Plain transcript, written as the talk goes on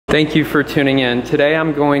Thank you for tuning in. Today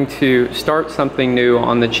I'm going to start something new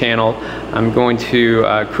on the channel. I'm going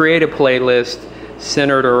to create a playlist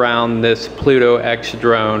centered around this PlutoX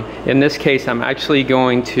drone. In this case, I'm actually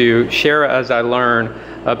going to share as I learn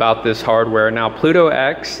about this hardware. Now,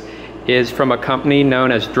 PlutoX is from a company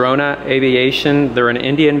known as Drona Aviation. They're an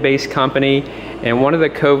Indian-based company, and one of the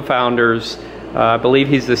co-founders, I believe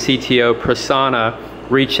he's the CTO, Prasanna,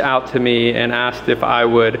 reached out to me and asked if I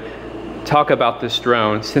would talk about this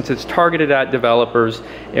drone since it's targeted at developers.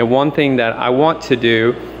 And one thing that I want to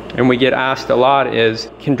do, and we get asked a lot, is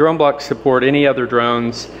can DroneBlocks support any other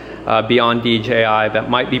drones beyond DJI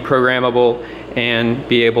that might be programmable and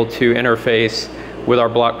be able to interface with our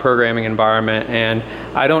block programming environment? And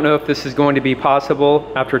I don't know if this is going to be possible.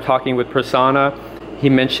 After talking with Prasanna,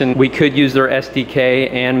 he mentioned we could use their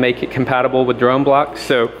SDK and make it compatible with DroneBlocks.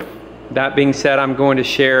 So that being said, I'm going to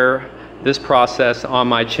share this process on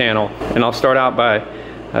my channel, and I'll start out by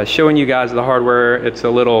showing you guys the hardware. It's a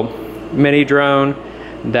little mini drone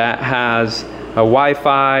that has a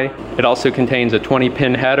Wi-Fi. It also contains a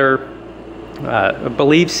 20-pin header, I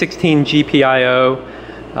believe 16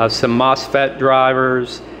 GPIO, some MOSFET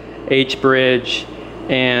drivers, H-bridge,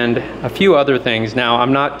 and a few other things. Now,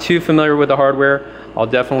 I'm not too familiar with the hardware. I'll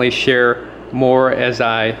definitely share more as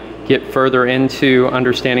I get further into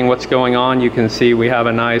understanding what's going on. You can see we have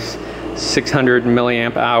a nice 600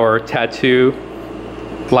 milliamp hour Tattoo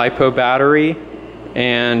LiPo battery,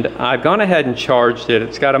 and I've gone ahead and charged it.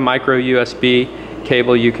 It's got a micro USB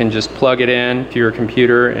cable. You can just plug it in to your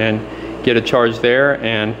computer and get a charge there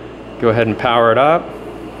and go ahead and power it up.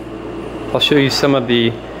 I'll show you some of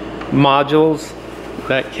the modules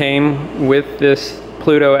that came with this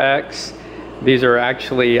PlutoX. These are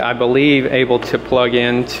actually, I believe, able to plug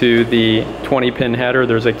into the 20-pin header.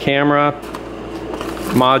 There's a camera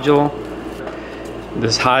module,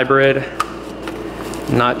 this hybrid,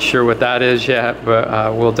 not sure what that is yet,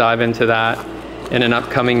 but we'll dive into that in an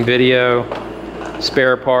upcoming video.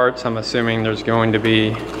 Spare parts, I'm assuming there's going to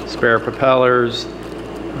be spare propellers,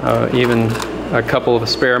 even a couple of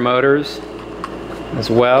spare motors as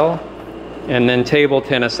well. And then table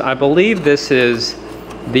tennis. I believe this is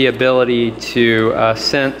the ability to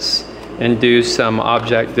sense and do some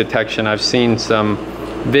object detection. I've seen some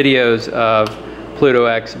videos of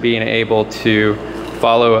PlutoX being able to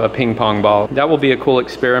follow a ping pong ball. That will be a cool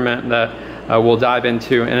experiment that we'll dive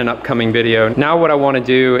into in an upcoming video. Now what I want to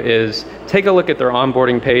do is take a look at their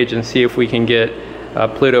onboarding page and see if we can get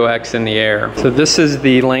PlutoX in the air. So this is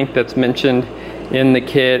the link that's mentioned in the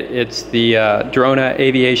kit. It's the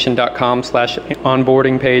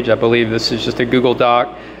dronaaviation.com/onboarding page. I believe this is just a Google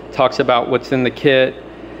Doc. Talks about what's in the kit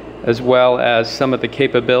as well as some of the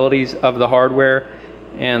capabilities of the hardware.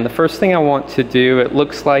 And the first thing I want to do, it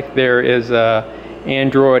looks like there is a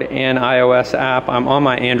Android and iOS app. I'm on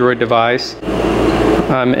my Android device.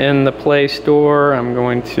 I'm in the Play Store. I'm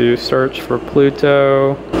going to search for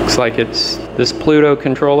Pluto. Looks like it's this Pluto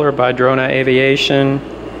controller by Drona Aviation.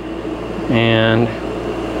 And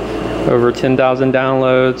over 10,000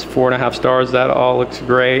 downloads, 4.5 stars. That all looks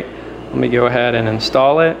great. Let me go ahead and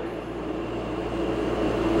install it.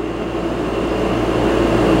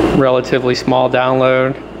 Relatively small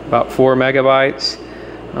download, about 4 megabytes.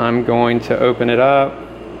 I'm going to open it up.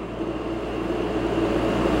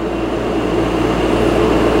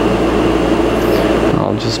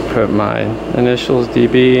 I'll just put my initials,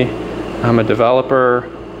 DB. I'm a developer.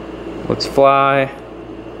 Let's fly.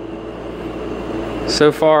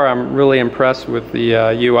 So far, I'm really impressed with the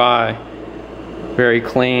UI. Very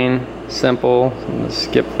clean, simple. I'm gonna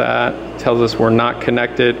skip that. It tells us we're not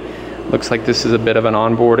connected. Looks like this is a bit of an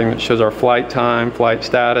onboarding that shows our flight time, flight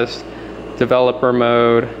status, developer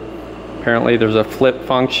mode. Apparently there's a flip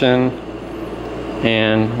function,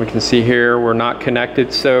 and we can see here we're not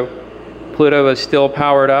connected. So Pluto is still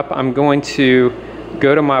powered up. I'm going to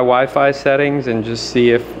go to my Wi-Fi settings and just see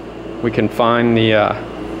if we can find the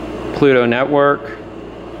Pluto network.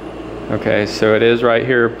 Okay, so it is right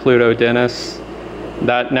here, Pluto Dennis.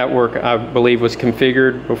 That network, I believe, was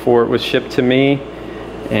configured before it was shipped to me.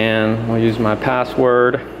 And we'll use my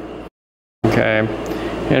password. Okay,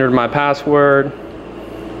 entered my password.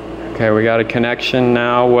 Okay, we got a connection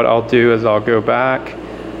now. What I'll do is I'll go back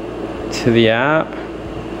to the app.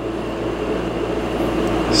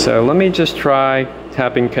 So let me just try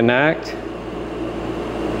tapping connect.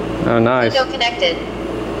 Oh, nice. Pluto connected.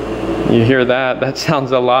 You hear that? That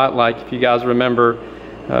sounds a lot like, if you guys remember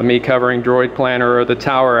me covering Droid Planner or the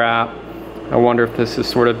Tower app. I wonder if this is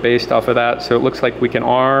sort of based off of that. So it looks like we can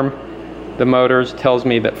arm the motors. Tells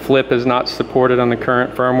me that flip is not supported on the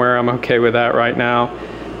current firmware. I'm okay with that right now.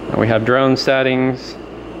 And we have drone settings,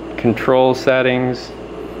 control settings,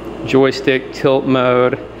 joystick tilt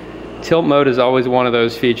mode. Tilt mode is always one of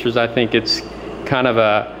those features. I think it's kind of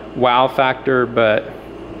a wow factor, but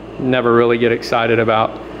never really get excited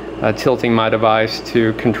about tilting my device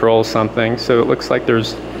to control something. So it looks like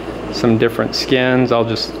there's some different skins. I'll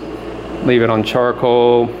just leave it on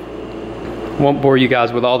charcoal. Won't bore you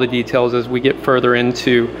guys with all the details. As we get further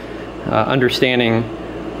into understanding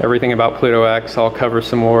everything about PlutoX, I'll cover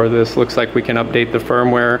some more of this. Looks like we can update the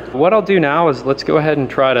firmware. What I'll do now is let's go ahead and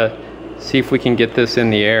try to see if we can get this in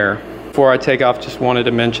the air. Before I take off, just wanted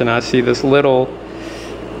to mention I see this little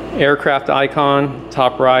aircraft icon,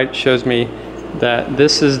 top right, shows me that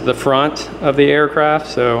this is the front of the aircraft,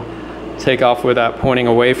 so take off with that pointing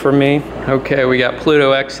away from me. Okay, we got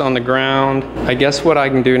PlutoX on the ground. I guess what I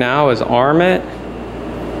can do now is arm it.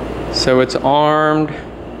 So it's armed,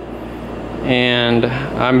 and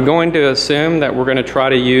I'm going to assume that we're going to try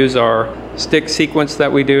to use our stick sequence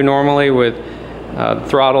that we do normally with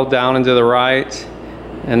throttle down and to the right,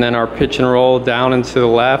 and then our pitch and roll down and to the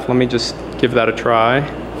left. Let me just give that a try.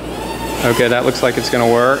 Okay, that looks like it's going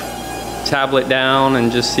to work. Tablet down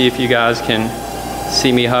and just see if you guys can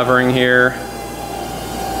see me hovering here.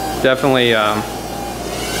 Definitely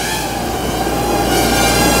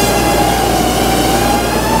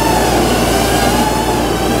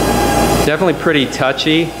definitely pretty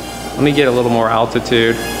touchy. Let me get a little more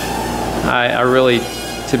altitude. I really,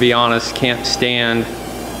 to be honest, can't stand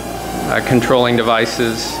controlling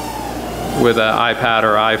devices with an iPad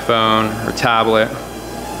or iPhone or tablet.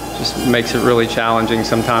 Just makes it really challenging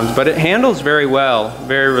sometimes, but it handles very well,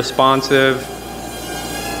 very responsive.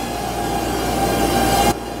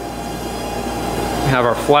 We have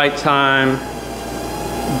our flight time,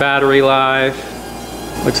 battery life.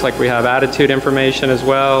 Looks like we have attitude information as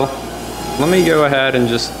well. Let me go ahead and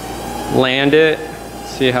just land it,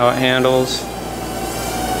 see how it handles.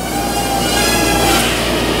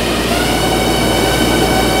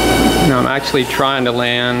 Now I'm actually trying to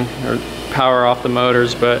land or power off the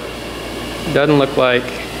motors, but it doesn't look like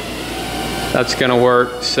that's gonna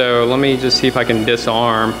work. So let me just see if I can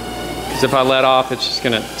disarm, because if I let off, it's just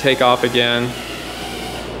gonna take off again.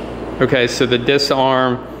 Okay, so the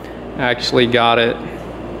disarm actually got it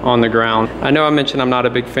on the ground. I know I mentioned I'm not a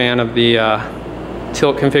big fan of the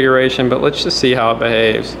tilt configuration, but let's just see how it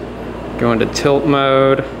behaves. Go into tilt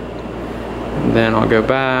mode, and then I'll go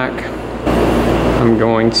back. I'm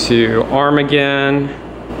going to arm again.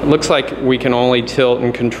 It looks like we can only tilt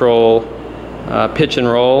and control pitch and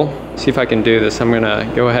roll. See if I can do this. I'm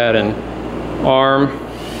gonna go ahead and arm.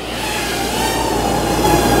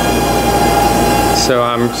 So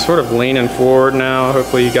I'm sort of leaning forward now.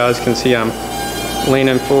 Hopefully you guys can see I'm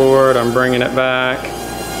leaning forward. I'm bringing it back.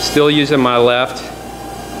 Still using my left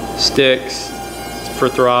sticks for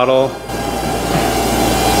throttle.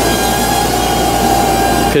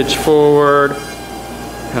 Pitch forward.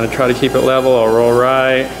 Kind of try to keep it level. I'll roll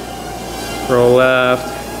right, roll left,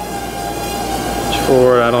 pitch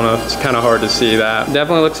forward. I don't know, it's kind of hard to see that.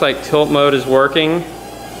 Definitely looks like tilt mode is working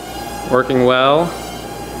well.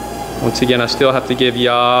 Once again, I still have to give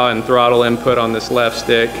yaw and throttle input on this left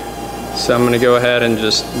stick. So I'm gonna go ahead and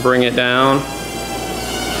just bring it down.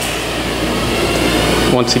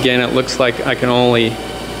 Once again, it looks like I can only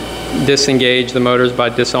disengage the motors by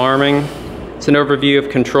disarming. It's an overview of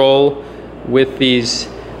control with these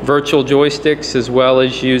virtual joysticks, as well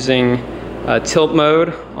as using tilt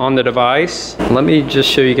mode on the device. Let me just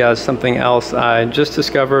show you guys something else I just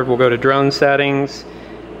discovered. We'll go to drone settings.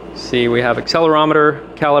 See, we have accelerometer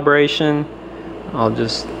calibration. I'll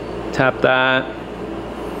just tap that.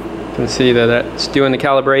 You can see that it's doing the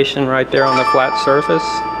calibration right there on the flat surface.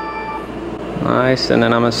 Nice, and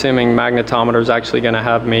then I'm assuming magnetometer is actually gonna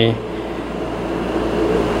have me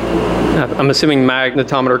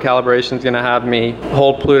magnetometer calibration is going to have me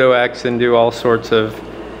hold PlutoX and do all sorts of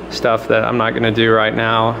stuff that I'm not going to do right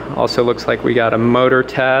now. Also looks like we got a motor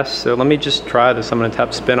test, so let me just try this. I'm going to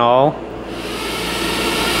tap spin all.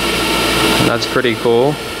 That's pretty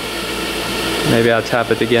cool. Maybe I'll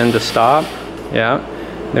tap it again to stop. Yeah.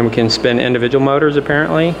 Then we can spin individual motors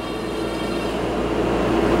apparently.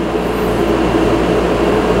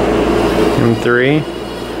 M3.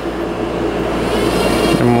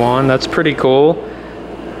 M1, that's pretty cool.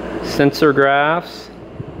 Sensor graphs.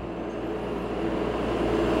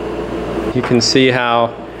 You can see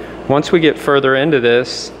how once we get further into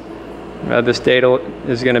this, this data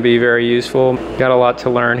is going to be very useful. Got a lot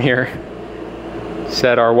to learn here.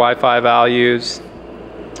 Set our Wi-Fi values.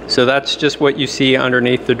 So that's just what you see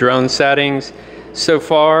underneath the drone settings. So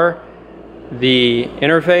far, the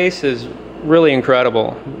interface is really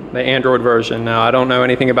incredible, the Android version. Now, I don't know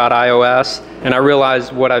anything about iOS, and I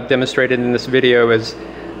realize what I've demonstrated in this video is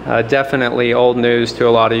definitely old news to a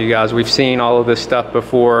lot of you guys. We've seen all of this stuff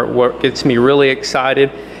before. What gets me really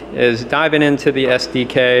excited is diving into the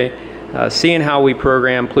SDK, seeing how we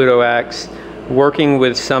program PlutoX, working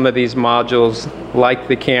with some of these modules like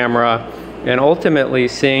the camera, and ultimately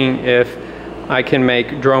seeing if I can make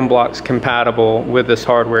DroneBlocks compatible with this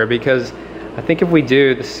hardware, because I think if we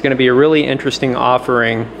do, this is going to be a really interesting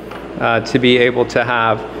offering to be able to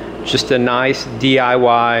have just a nice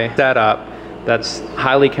DIY setup that's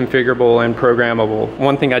highly configurable and programmable.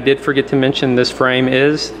 One thing I did forget to mention, this frame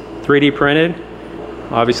is 3D printed.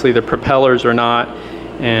 Obviously the propellers are not,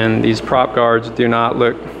 and these prop guards do not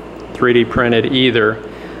look 3D printed either,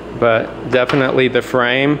 but definitely the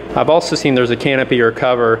frame. I've also seen there's a canopy or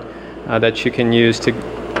cover that you can use to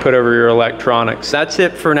put over your electronics. That's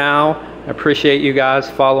it for now. I appreciate you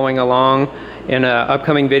guys following along. In an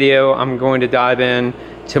upcoming video, I'm going to dive in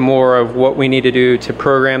to more of what we need to do to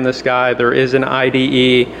program this guy. There is an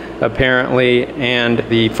IDE apparently, and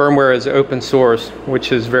the firmware is open source,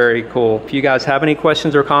 which is very cool. If you guys have any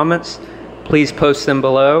questions or comments, please post them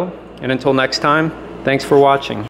below. And until next time, thanks for watching.